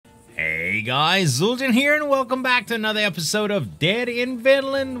Hey guys, Zueljin here, and welcome back to another episode of Dead in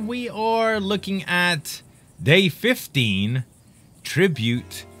Vinland. We are looking at day 15,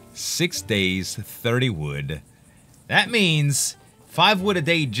 Tribute, 6 days, 30 wood. That means 5 wood a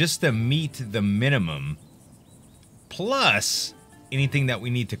day just to meet the minimum, plus anything that we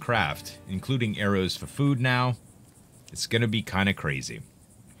need to craft, including arrows for food now. It's gonna be kind of crazy.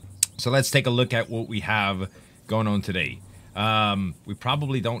 So let's take a look at what we have going on today. We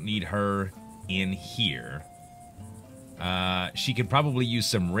probably don't need her in here. She could probably use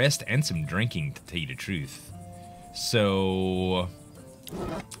some rest and some drinking, to tell you the truth. So,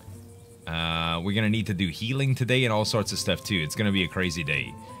 we're gonna need to do healing today and all sorts of stuff too. It's gonna be a crazy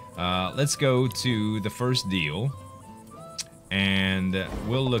day. Let's go to the first deal. And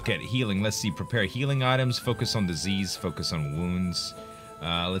we'll look at healing. Let's see, prepare healing items, focus on disease, focus on wounds.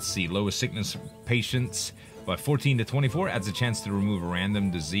 Let's see, lower sickness patients by 14 to 24 adds a chance to remove a random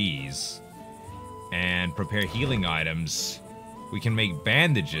disease. And prepare healing items. We can make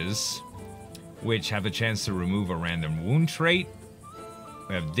bandages, which have a chance to remove a random wound trait.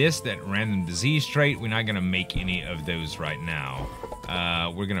 We have this, that random disease trait. We're not going to make any of those right now.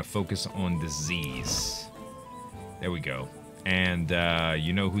 We're going to focus on disease. There we go. And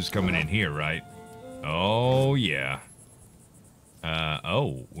you know who's coming in here, right? Oh, yeah.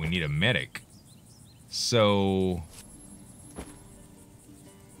 Oh, we need a medic. So,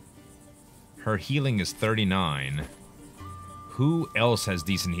 her healing is 39. Who else has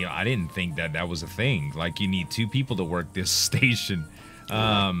decent heal? I didn't think that that was a thing. Like, you need 2 people to work this station.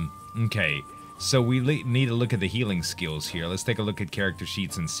 Okay. So we need to look at the healing skills here. Let's take a look at character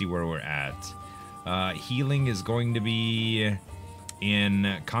sheets and see where we're at. Healing is going to be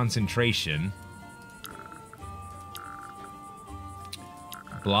in concentration.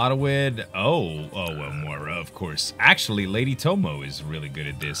 Blotterwood. Oh, well, Moira, of course. Actually, Lady Tomo is really good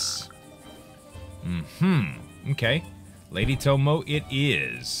at this. Okay. Lady Tomo it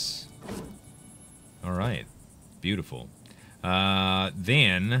is. Alright. Beautiful.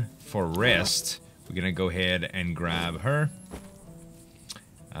 Then, for rest, we're going to go ahead and grab her.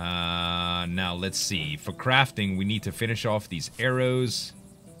 Now, let's see. For crafting, we need to finish off these arrows.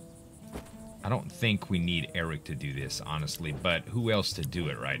 I don't think we need Eirik to do this, honestly, but who else to do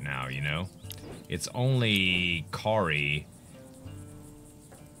it right now, you know? It's only Kari.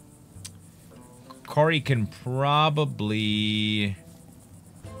 Kari can probably...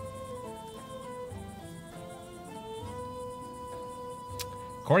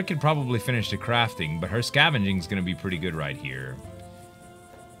 Kari could probably finish the crafting, but her scavenging is going to be pretty good right here.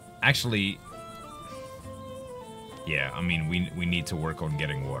 Actually, yeah, I mean, we need to work on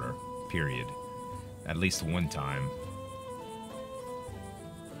getting water. Period. At least one time.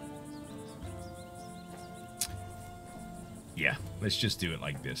 Yeah, let's just do it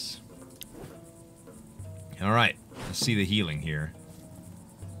like this. Alright, let's see the healing here.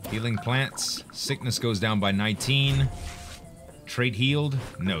 Healing plants. Sickness goes down by 19. Trait healed?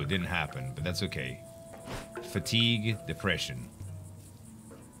 No, didn't happen, but that's okay. Fatigue, depression.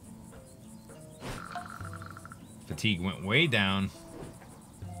 Fatigue went way down.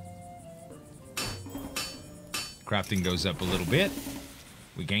 Crafting goes up a little bit.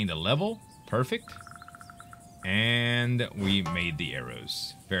 We gained a level. Perfect. And we made the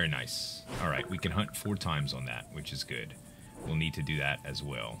arrows. Very nice. Alright, we can hunt 4 times on that, which is good. We'll need to do that as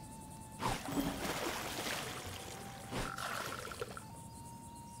well.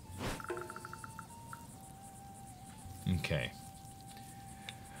 Okay.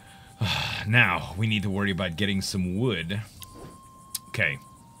 Now, we need to worry about getting some wood. Okay.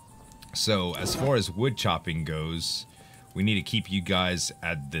 So, as far as wood chopping goes, we need to keep you guys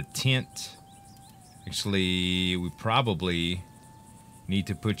at the tent. Actually, we probably need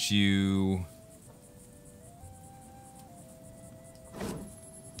to put you...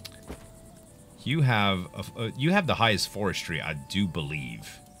 You have the highest forestry, I do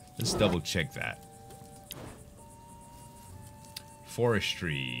believe. Let's double check that.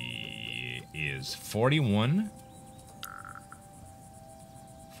 Forestry is 41.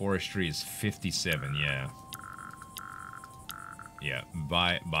 Forestry is 57, yeah. Yeah,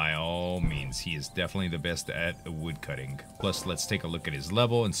 by all means, he is definitely the best at wood cutting. Plus, let's take a look at his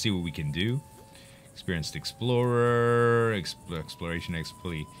level and see what we can do. Experienced explorer, exploration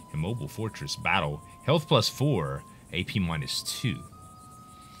exploit, immobile fortress, battle, health plus 4, AP minus 2.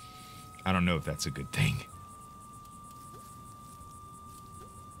 I don't know if that's a good thing.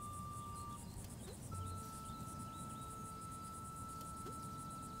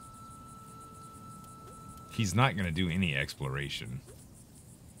 He's not going to do any exploration.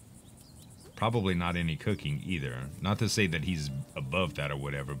 probably not any cooking either. Not to say that he's above that or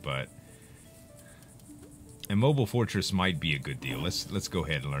whatever, but Immobile Fortress might be a good deal. Let's go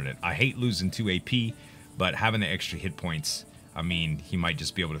ahead and learn it. I hate losing 2 AP, but having the extra hit points, I mean, he might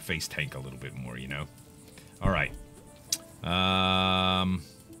just be able to face tank a little bit more, you know? All right.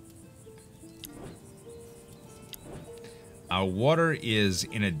 Our water is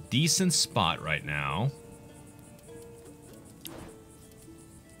in a decent spot right now.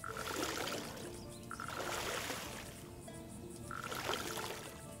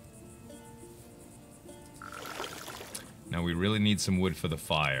 Now we really need some wood for the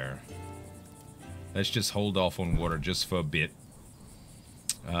fire. Let's just hold off on water just for a bit.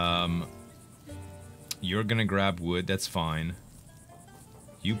 You're gonna grab wood, that's fine.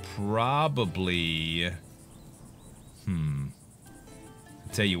 You probably...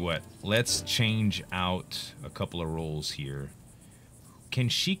 Tell you what, let's change out a couple of roles here. Can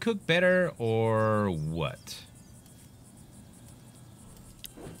she cook better or what?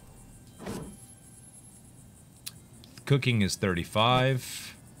 Cooking is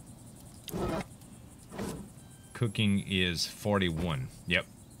 35. Cooking is 41. Yep.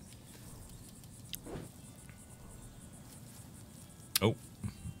 Oh,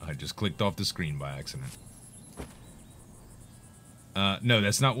 I just clicked off the screen by accident. No,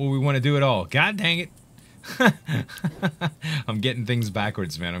 that's not what we want to do at all. God dang it. I'm getting things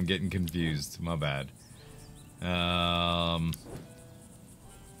backwards, man. I'm getting confused. My bad.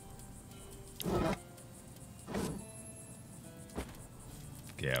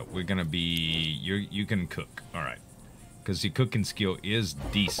 Yeah, we're gonna be... You can cook. Alright. Because your cooking skill is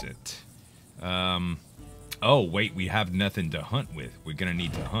decent. Oh, wait, we have nothing to hunt with. We're gonna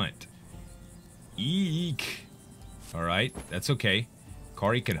need to hunt. Eek. Alright, that's okay.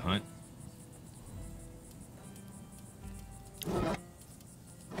 Kari can hunt. I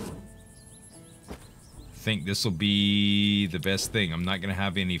think this will be the best thing. I'm not gonna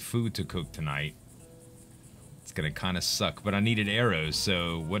have any food to cook tonight. It's gonna kind of suck, but I needed arrows,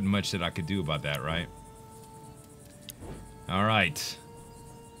 so wasn't much that I could do about that, right? All right,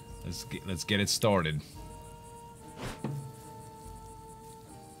 let's get it started.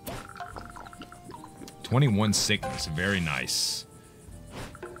 "21 sickness, very nice.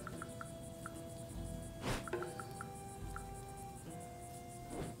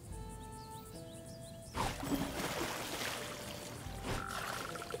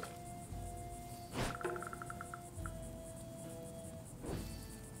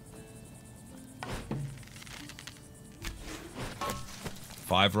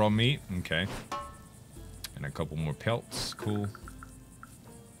 Five raw meat, okay. And a couple more pelts, cool.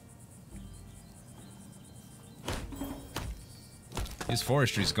 His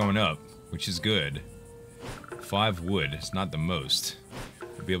forestry's going up, which is good. 5 wood, it's not the most.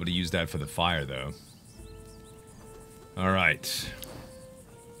 We'll be able to use that for the fire, though. Alright.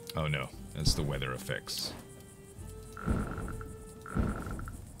 Oh no, that's the weather effects.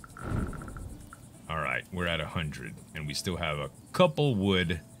 Alright, we're at 100, and we still have a couple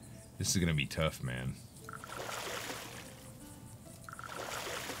wood. This is gonna be tough, man.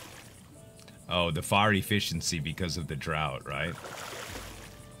 Oh, the fire efficiency because of the drought, right?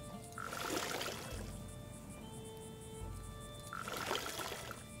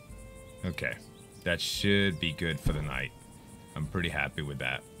 Okay, that should be good for the night. I'm pretty happy with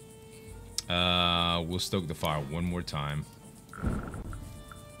that. We'll stoke the fire one more time.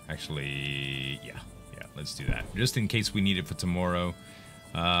 Actually, yeah, let's do that. Just in case we need it for tomorrow.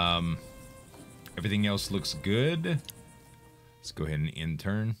 Everything else looks good. Let's go ahead and end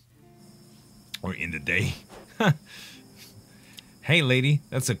turn. Or end the day. Hey, lady,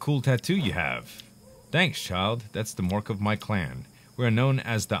 that's a cool tattoo you have. Thanks, child. That's the mark of my clan. We are known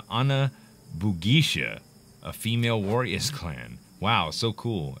as the Ana Bugisha, a female warriors clan. Wow, so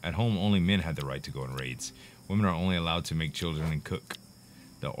cool. At home, only men had the right to go on raids. Women are only allowed to make children and cook.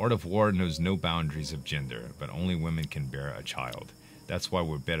 The art of war knows no boundaries of gender, but only women can bear a child. That's why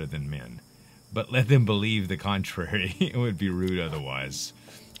we're better than men. But let them believe the contrary. It would be rude otherwise.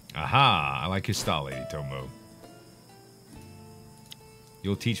 Aha! I like your style, Lady Tomo.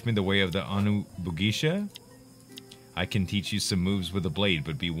 You'll teach me the way of the Anu Bugisha? I can teach you some moves with a blade,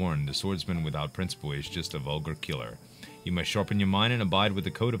 but be warned, the swordsman without principle is just a vulgar killer. You must sharpen your mind and abide with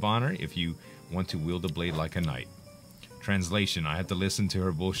the code of honor if you want to wield a blade like a knight. Translation, I had to listen to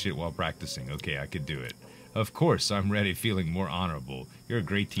her bullshit while practicing. Okay, I could do it. Of course, I'm ready, feeling more honorable. You're a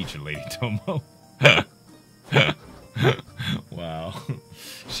great teacher, Lady Tomo. Wow.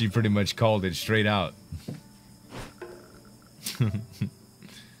 She pretty much called it straight out.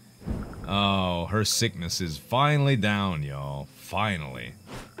 Oh, her sickness is finally down, y'all. Finally.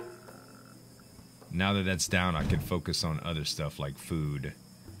 Now that that's down, I can focus on other stuff like food.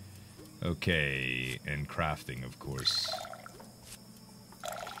 Okay, and crafting, of course.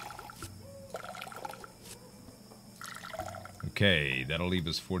 Okay, that'll leave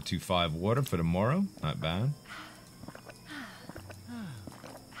us 425 water for tomorrow. Not bad.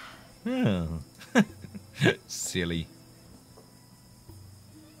 Oh. Silly.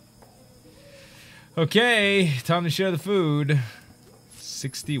 Okay, time to share the food.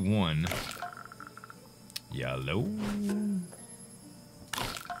 61. Yellow.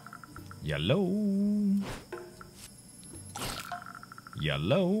 Yellow.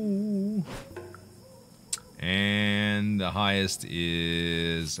 Yellow. And the highest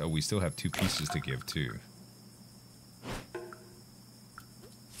is... Oh, we still have 2 pieces to give, too.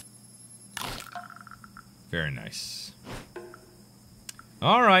 Very nice.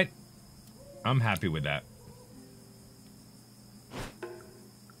 All right. I'm happy with that.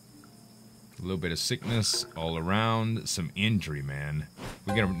 A little bit of sickness all around. Some injury, man.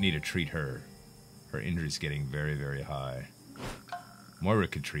 We're going to need to treat her. Her injury's getting very, very high. Moira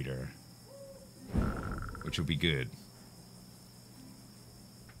could treat her, which will be good.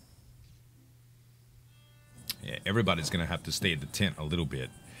 Yeah, everybody's going to have to stay at the tent a little bit.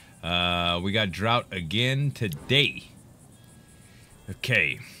 We got drought again today.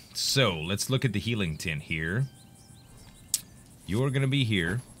 Okay, so let's look at the healing tent here. You're going to be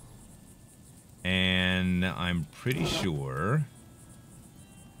here. And I'm pretty sure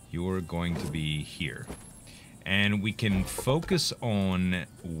you're going to be here. And we can focus on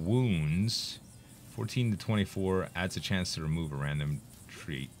wounds. 14 to 24 adds a chance to remove a random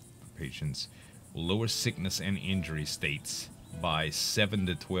treat for patients. Will lower sickness and injury states by 7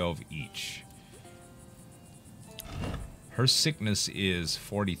 to 12 each. Her sickness is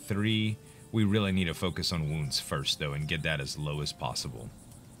 43. We really need to focus on wounds first, though, and get that as low as possible,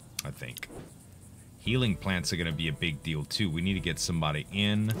 I think. Healing plants are going to be a big deal, too. We need to get somebody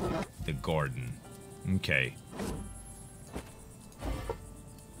in the garden. Okay.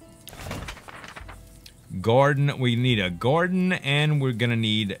 Garden. We need a garden, and we're going to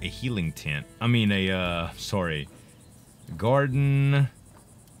need a healing tent. I mean, sorry. Garden,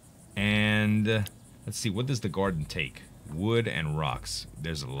 and let's see, what does the garden take? Wood and rocks.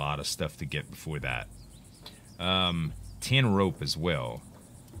 There's a lot of stuff to get before that. 10 rope as well.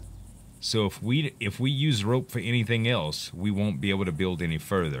 So if we use rope for anything else, we won't be able to build any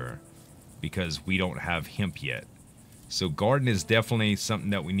further because we don't have hemp yet. So garden is definitely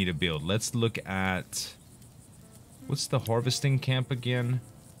something that we need to build. Let's look at, what's the harvesting camp again?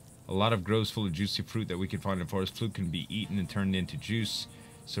 A lot of groves full of juicy fruit that we can find in forest. Fruit can be eaten and turned into juice,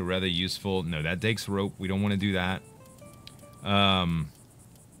 so rather useful. No, that takes rope. We don't want to do that.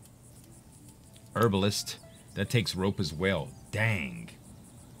 Herbalist, that takes rope as well. Dang.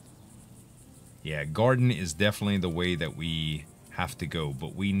 Yeah, garden is definitely the way that we have to go,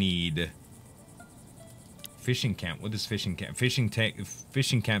 but we need fishing camp. What is fishing camp? Fishing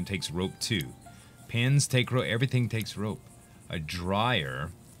camp takes rope too. Pins take rope. Everything takes rope. A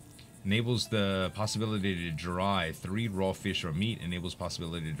dryer enables the possibility to dry 3 raw fish or meat. Enables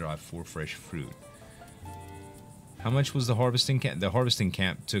possibility to dry 4 fresh fruit. How much was the harvesting camp? The harvesting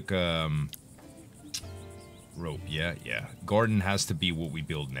camp took rope. Yeah. Garden has to be what we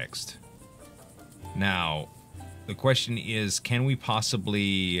build next. Now, the question is, can we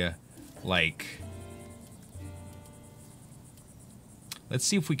possibly, like... Let's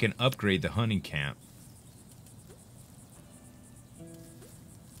see if we can upgrade the hunting camp.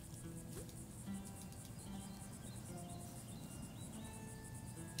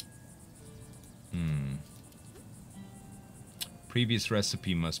 Previous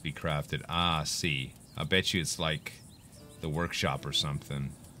recipe must be crafted. Ah, see. I bet you it's like the workshop or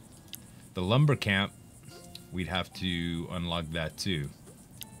something. The lumber camp, we'd have to unlock that too.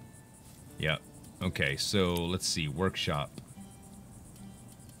 Yep. Okay, so let's see. Workshop.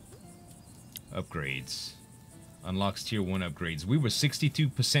 Upgrades. Unlocks tier 1 upgrades. We were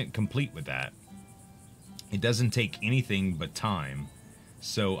 62% complete with that. It doesn't take anything but time.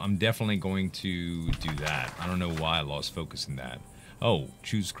 So I'm definitely going to do that. I don't know why I lost focus in that. Oh,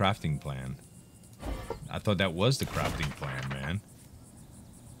 choose crafting plan. I thought that was the crafting plan, man.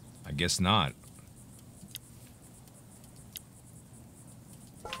 I guess not.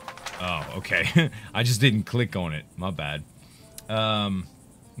 Oh, okay. I just didn't click on it. My bad.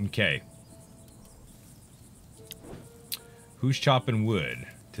 Okay. Who's chopping wood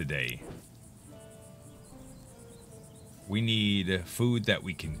today? We need food that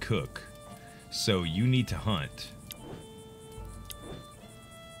we can cook. So you need to hunt.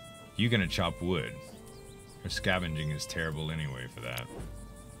 You're gonna chop wood. Her scavenging is terrible anyway for that.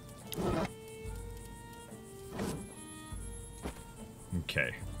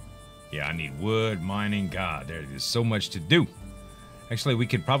 Okay. Yeah, I need wood, mining. God, there is so much to do. Actually, we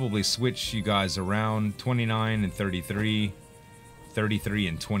could probably switch you guys around. 29 and 33. 33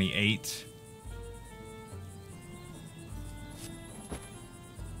 and 28.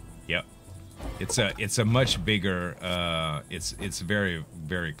 Yep. It's a much bigger, it's very,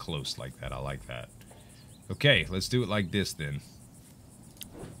 very close like that. I like that. Okay, let's do it like this then.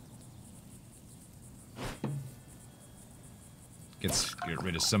 Get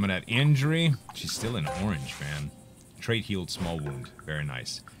rid of some of that injury. She's still in orange, man. Trait healed small wound. Very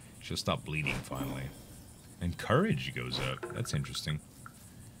nice. She'll stop bleeding finally. And courage goes up. That's interesting.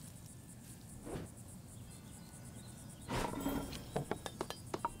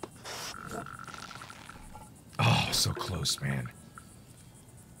 Oh, so close, man.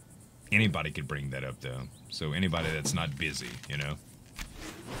 Anybody could bring that up, though. So anybody that's not busy, you know.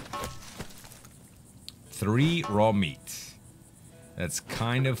 3 raw meat. That's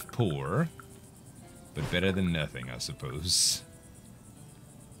kind of poor, but better than nothing, I suppose.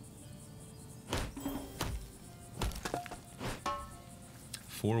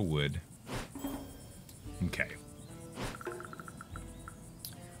 Four wood. Okay.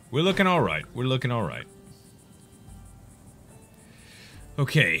 We're looking all right. We're looking all right.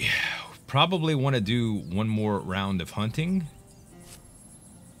 Okay. Probably want to do one more round of hunting.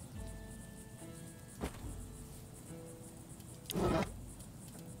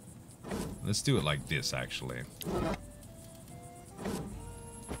 Let's do it like this, actually.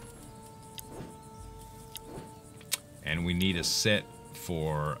 And we need a set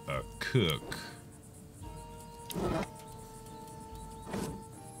for a cook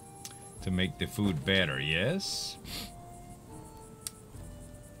to make the food better, yes?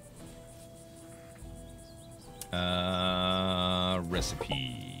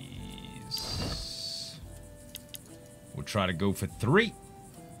 Recipes. We'll try to go for 3.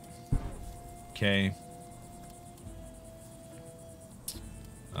 Okay.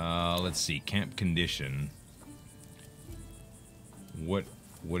 Let's see. Camp condition. What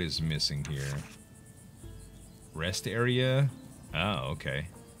is missing here? Rest area? Oh, okay.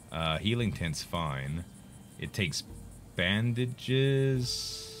 Healing tent's fine. It takes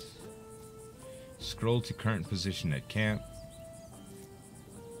bandages. Scroll to current position at camp.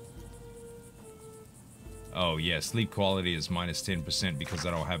 Oh, yeah. Sleep quality is minus 10% because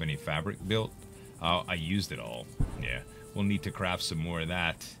I don't have any fabric built. I used it all. Yeah. We'll need to craft some more of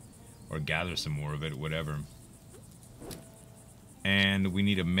that. Or gather some more of it, whatever. And we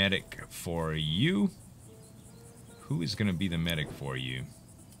need a medic for you. Who is going to be the medic for you?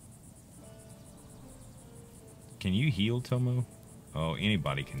 Can you heal, Tomo? Oh,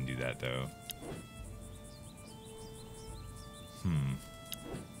 anybody can do that, though.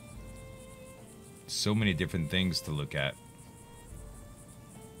 So many different things to look at.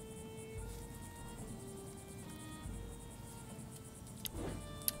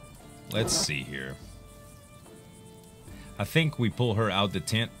 Let's see here. I think we pull her out the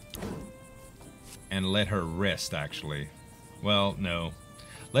tent and let her rest, actually. Well, no.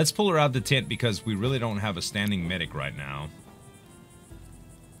 Let's pull her out the tent because we really don't have a standing medic right now.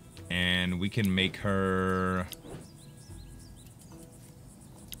 And we can make her...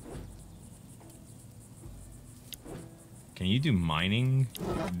 Can you do mining,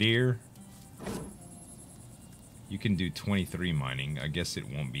 dear? You can do 23 mining. I guess it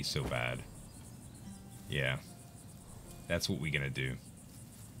won't be so bad. Yeah. That's what we're gonna do.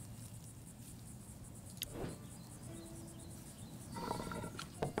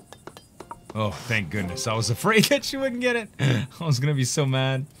 Oh, thank goodness. I was afraid that she wouldn't get it. I was gonna be so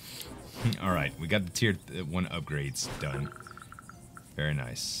mad. Alright, we got the tier 1 upgrades done. Very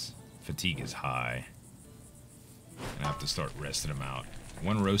nice. Fatigue is high. And I have to start resting them out.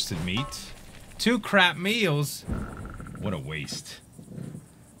 1 roasted meat. 2 crap meals. What a waste.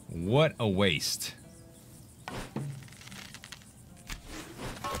 What a waste.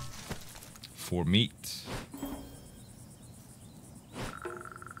 4 meat.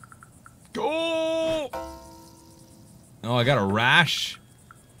 Go! Oh, I got a rash?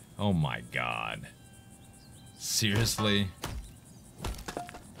 Oh my god. Seriously?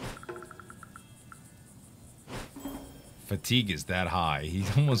 Fatigue is that high. He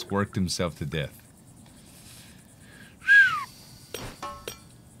almost worked himself to death.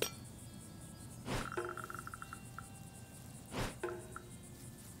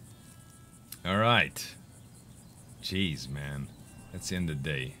 Alright. Jeez, man. That's the end of the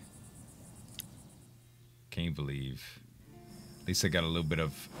day. Can't believe. At least I got a little bit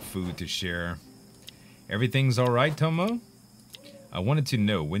of food to share. Everything's alright, Tomo? I wanted to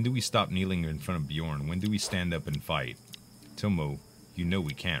know, when do we stop kneeling in front of Bjorn? When do we stand up and fight? Tomo, you know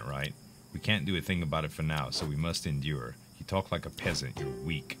we can't, right? We can't do a thing about it for now, so we must endure. You talk like a peasant. You're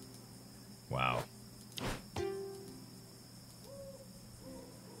weak. Wow.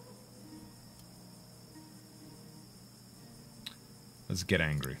 Let's get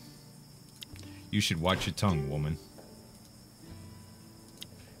angry. You should watch your tongue, woman.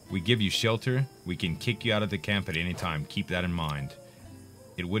 We give you shelter. We can kick you out of the camp at any time. Keep that in mind.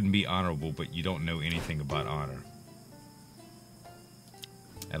 It wouldn't be honorable, but you don't know anything about honor.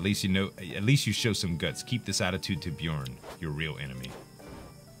 At least you know. At least you show some guts. Keep this attitude to Bjorn, your real enemy.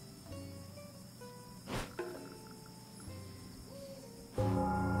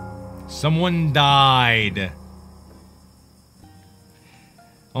 Someone died.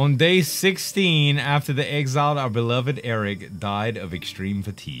 On day 16, after the exiled, our beloved Eirik died of extreme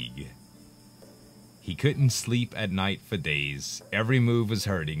fatigue. He couldn't sleep at night for days. Every move was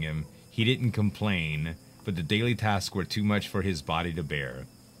hurting him. He didn't complain, but the daily tasks were too much for his body to bear.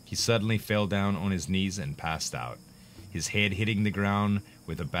 He suddenly fell down on his knees and passed out, his head hitting the ground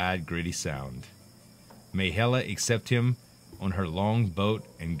with a bad, gritty sound. May Hela accept him on her long boat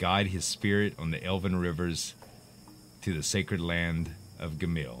and guide his spirit on the elven rivers to the sacred land of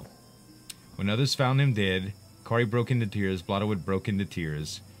Gamil. When others found him dead, Kari broke into tears, Blotterwood broke into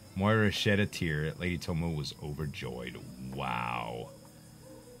tears, Moira shed a tear, Lady Tomo was overjoyed. Wow.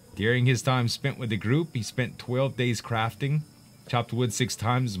 During his time spent with the group, he spent 12 days crafting, chopped wood 6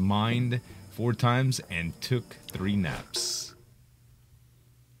 times, mined 4 times, and took 3 naps.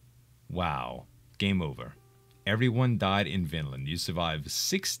 Wow. Game over. Everyone died in Vinland. You survived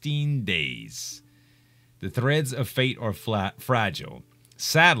 16 days. The threads of fate are fragile.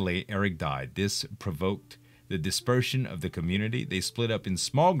 Sadly, Eirik died. This provoked the dispersion of the community. They split up in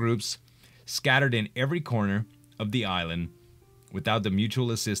small groups, scattered in every corner of the island. Without the mutual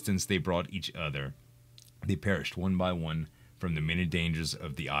assistance they brought each other, they perished one by one from the many dangers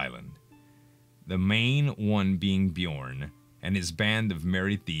of the island. The main one being Bjorn and his band of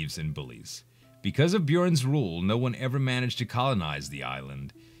merry thieves and bullies. Because of Bjorn's rule, no one ever managed to colonize the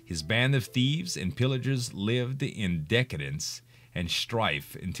island. His band of thieves and pillagers lived in decadence and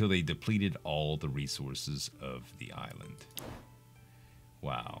strife until they depleted all the resources of the island.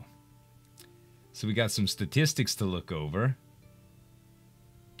 Wow. So we got some statistics to look over.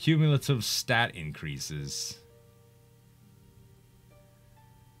 Cumulative stat increases.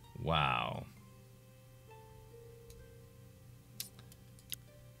 Wow.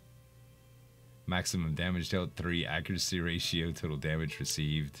 Maximum damage dealt 3, accuracy ratio, total damage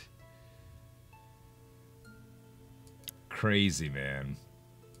received. Crazy, man.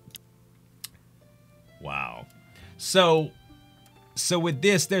 Wow. So with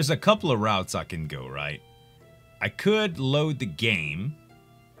this, there's a couple of routes I can go, right? I could load the game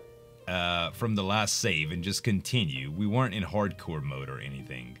from the last save and just continue. We weren't in hardcore mode or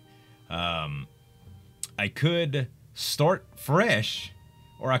anything. I could start fresh,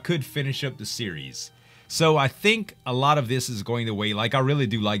 or I could finish up the series. So I think a lot of this is going to weigh, like I really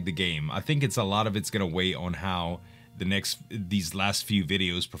do like the game. I think a lot of it's going to weigh on how these last few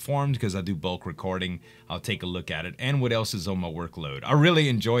videos performed, because I do bulk recording. I'll take a look at it and what else is on my workload. I really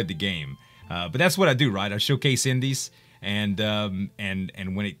enjoyed the game, but that's what I do, right? I showcase indies, and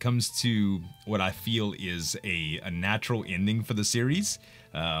when it comes to what I feel is a natural ending for the series,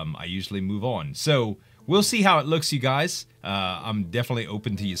 I usually move on. So we'll see how it looks, you guys. I'm definitely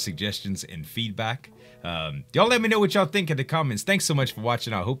open to your suggestions and feedback. Y'all let me know what y'all think in the comments. Thanks so much for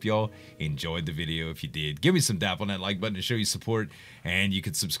watching. I hope y'all enjoyed the video. If you did, give me some dap on that like button to show your support, and you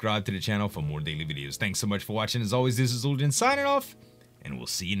can subscribe to the channel for more daily videos. Thanks so much for watching. As always, this is Zueljin signing off, and we'll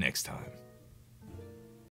see you next time.